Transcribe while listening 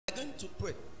to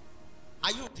pray.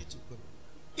 Are you ready to pray?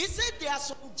 He said there are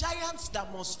some giants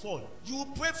that must fall. You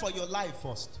will pray for your life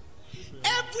first.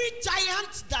 Every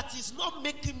giant that is not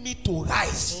making me to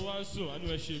rise.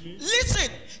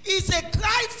 Listen, it's a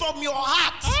cry from your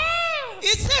heart. He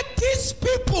said these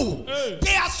people,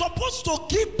 they are supposed to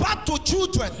give birth to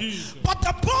children. But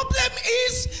the problem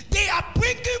is they are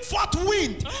bringing forth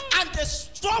wind. And the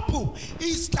trouble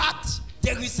is that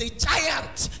there is a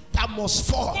giant that must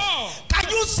fall. Can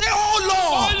you say, oh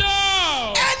Lord,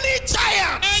 any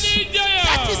giant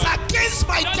that is against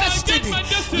my destiny,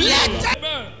 let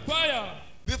them.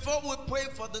 Before we pray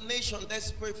for the nation,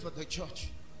 let's pray for the church.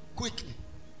 Quickly.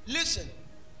 Listen.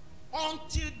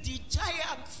 Until the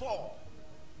giant fall,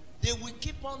 they will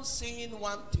keep on saying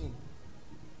one thing.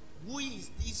 Who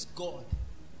is this God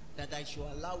that I should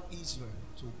allow Israel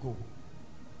to go?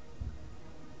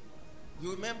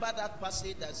 You remember that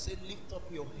passage that said, lift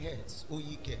up your heads, O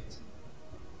ye gates,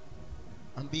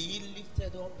 and be ye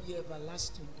lifted up, ye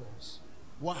everlasting doors.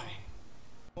 Why?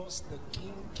 Because the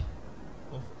King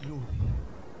of glory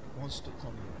wants to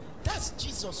come in. That's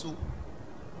Jesus. Who?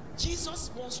 Jesus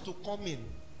wants to come in,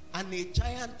 and a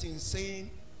giant is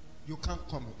saying, you can't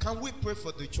come in. Can we pray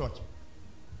for the church?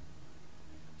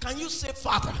 Can you say,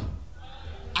 Father?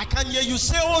 I can hear you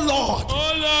say, oh Lord.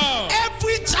 Oh Lord.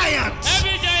 Every giant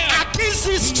against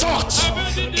this church,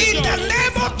 in the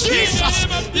name of Jesus,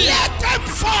 let them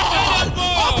fall.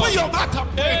 Open your mouth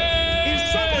and pray.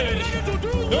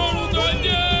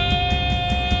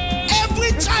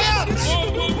 Every giant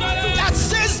that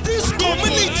says this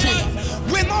community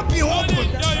will not be open.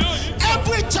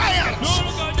 Every giant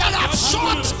that has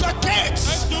shut the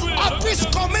gates of this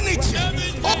community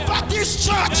over this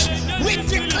church, we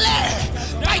declare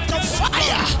by the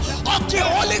fire of the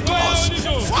Holy Ghost,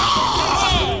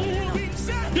 fall.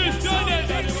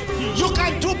 You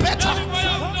can do better.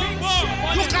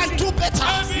 You can do better.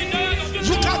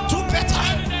 You can do better.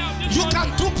 You can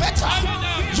do better.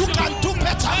 You can do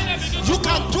better. You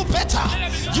can do better.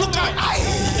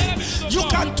 You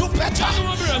can do better.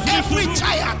 Every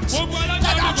giant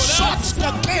that has shut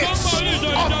the gates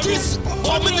of this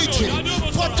community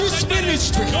for this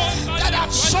ministry, that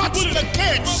have shut the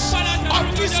gates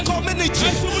of this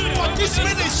community for this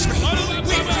ministry,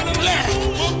 we declare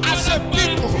as a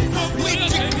people, we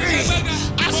decree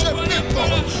as a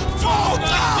people, fall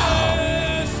down.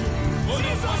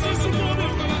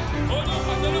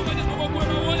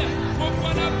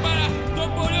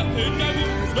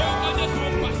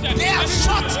 They have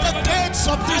shut the gates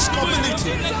of this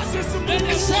community.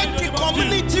 They said the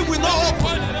community will not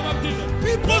open.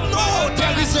 People know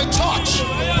there is a church,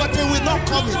 but they will not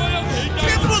come in.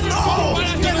 People know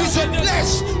there is a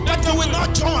place, but they will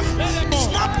not join. It's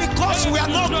not because we are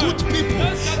not good people.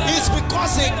 It's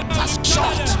because it has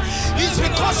shut. It's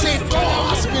because a door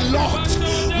has been locked.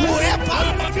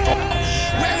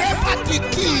 Wherever the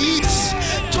key is,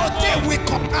 today we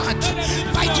command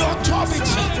by the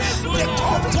authority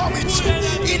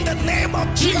in the name of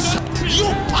Jesus. You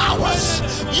powers,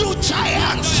 you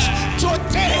giants,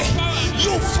 today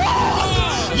you fall,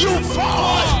 you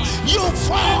fall, you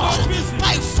fall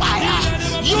by fire,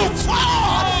 you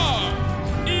fall.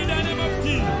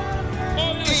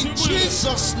 In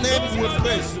Jesus' name we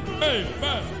pray.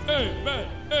 Amen, amen,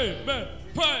 amen.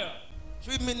 Fire.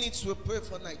 3 minutes we pray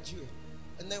for Nigeria,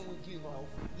 and then we give our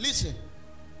offering. Listen,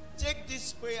 take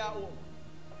this prayer home.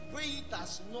 Pray it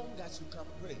as long as you can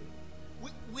pray.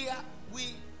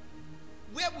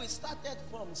 Where we started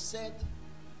from said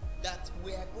that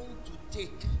we are going to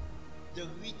take the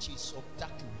riches of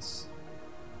darkness,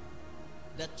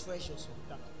 the treasures of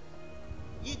darkness.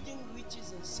 Hidden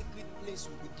riches in secret place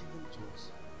will be given to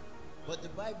us. But the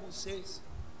Bible says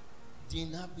the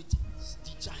inhabitants,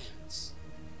 the giants,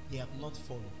 they have not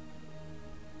fallen.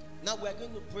 Now we are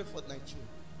going to pray for Nigeria.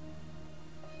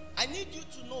 I need you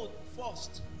to know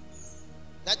first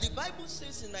that the Bible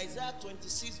says in Isaiah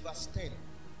 26 verse 10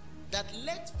 that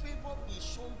let favor be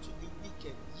shown to the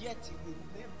wicked, yet he will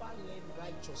never learn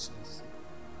righteousness.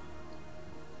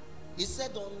 He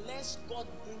said unless God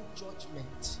bring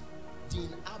judgment, the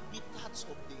inhabitants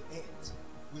of the earth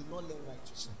will not learn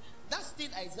righteousness. That's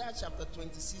still Isaiah chapter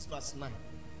 26 verse 9.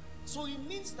 So it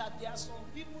means that there are some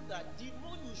people that the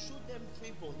more you show them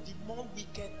favor, the more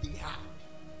wicked they are.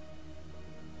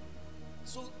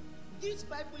 So this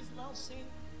Bible is now saying,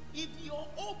 if your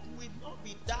hope will not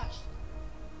be dashed,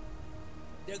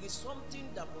 there is something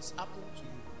that must happen to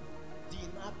you. The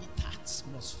inhabitants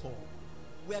must fall.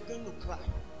 We are going to cry.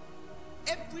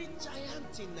 Every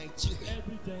giant in Nigeria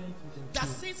that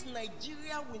says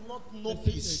Nigeria will not know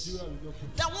peace,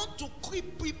 that want to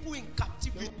keep people in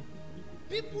captivity,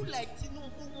 People like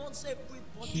Tinubu wants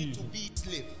everybody to be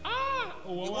slave.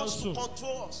 He wants to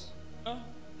control us.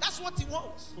 That's what he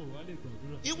wants.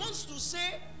 He wants to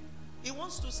say, I'm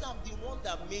the one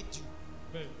that made you.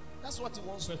 That's what he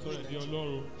wants to do.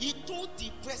 He told the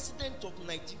president of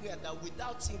Nigeria that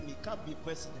without him he can't be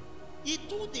president. He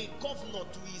told the governor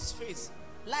to his face,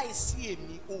 you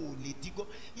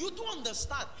don't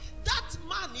understand. That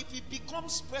man, if he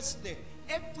becomes president,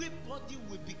 everybody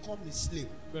will become a slave.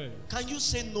 Can you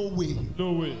say no way?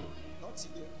 No way. Not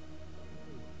today.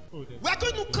 We're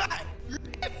going to cry.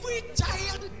 Every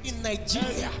giant in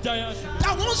Nigeria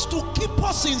that wants to keep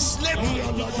us in slavery,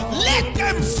 let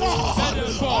them fall.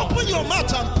 Open your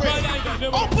mouth and pray.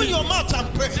 Open your mouth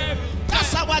and pray.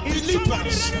 That's our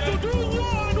deliverance.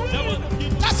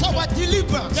 That's our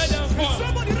deliverance.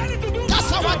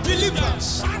 That's our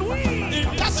deliverance.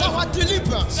 That's our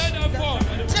deliverance.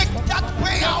 Take that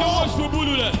prayer home.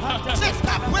 Take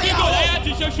that prayer home.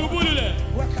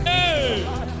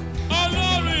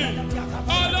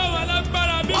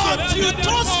 Until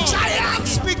those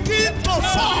giants begin to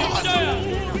fall,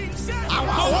 our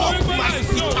hope must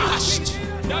be dashed.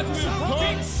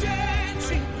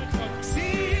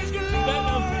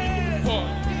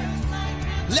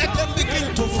 Let them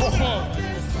begin to fall.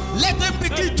 Let them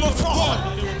begin to fall.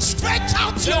 Stretch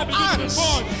out your hands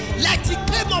like it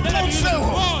came upon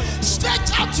Pharaoh.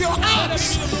 Stretch out your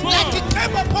hands like it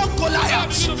came upon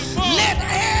Goliath. Let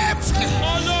every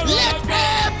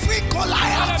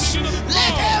Goliath,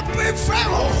 let every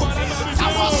Pharaoh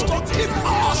that wants to keep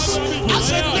us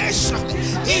as a nation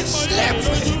in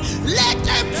slavery, let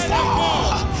them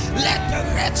fall. Let the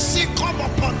Red Sea come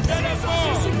upon them.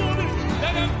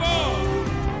 Let them fall.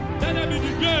 Let them be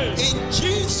disgraced. In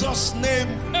Jesus' name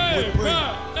we pray.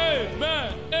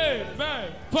 Amen.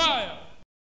 Amen. Fire.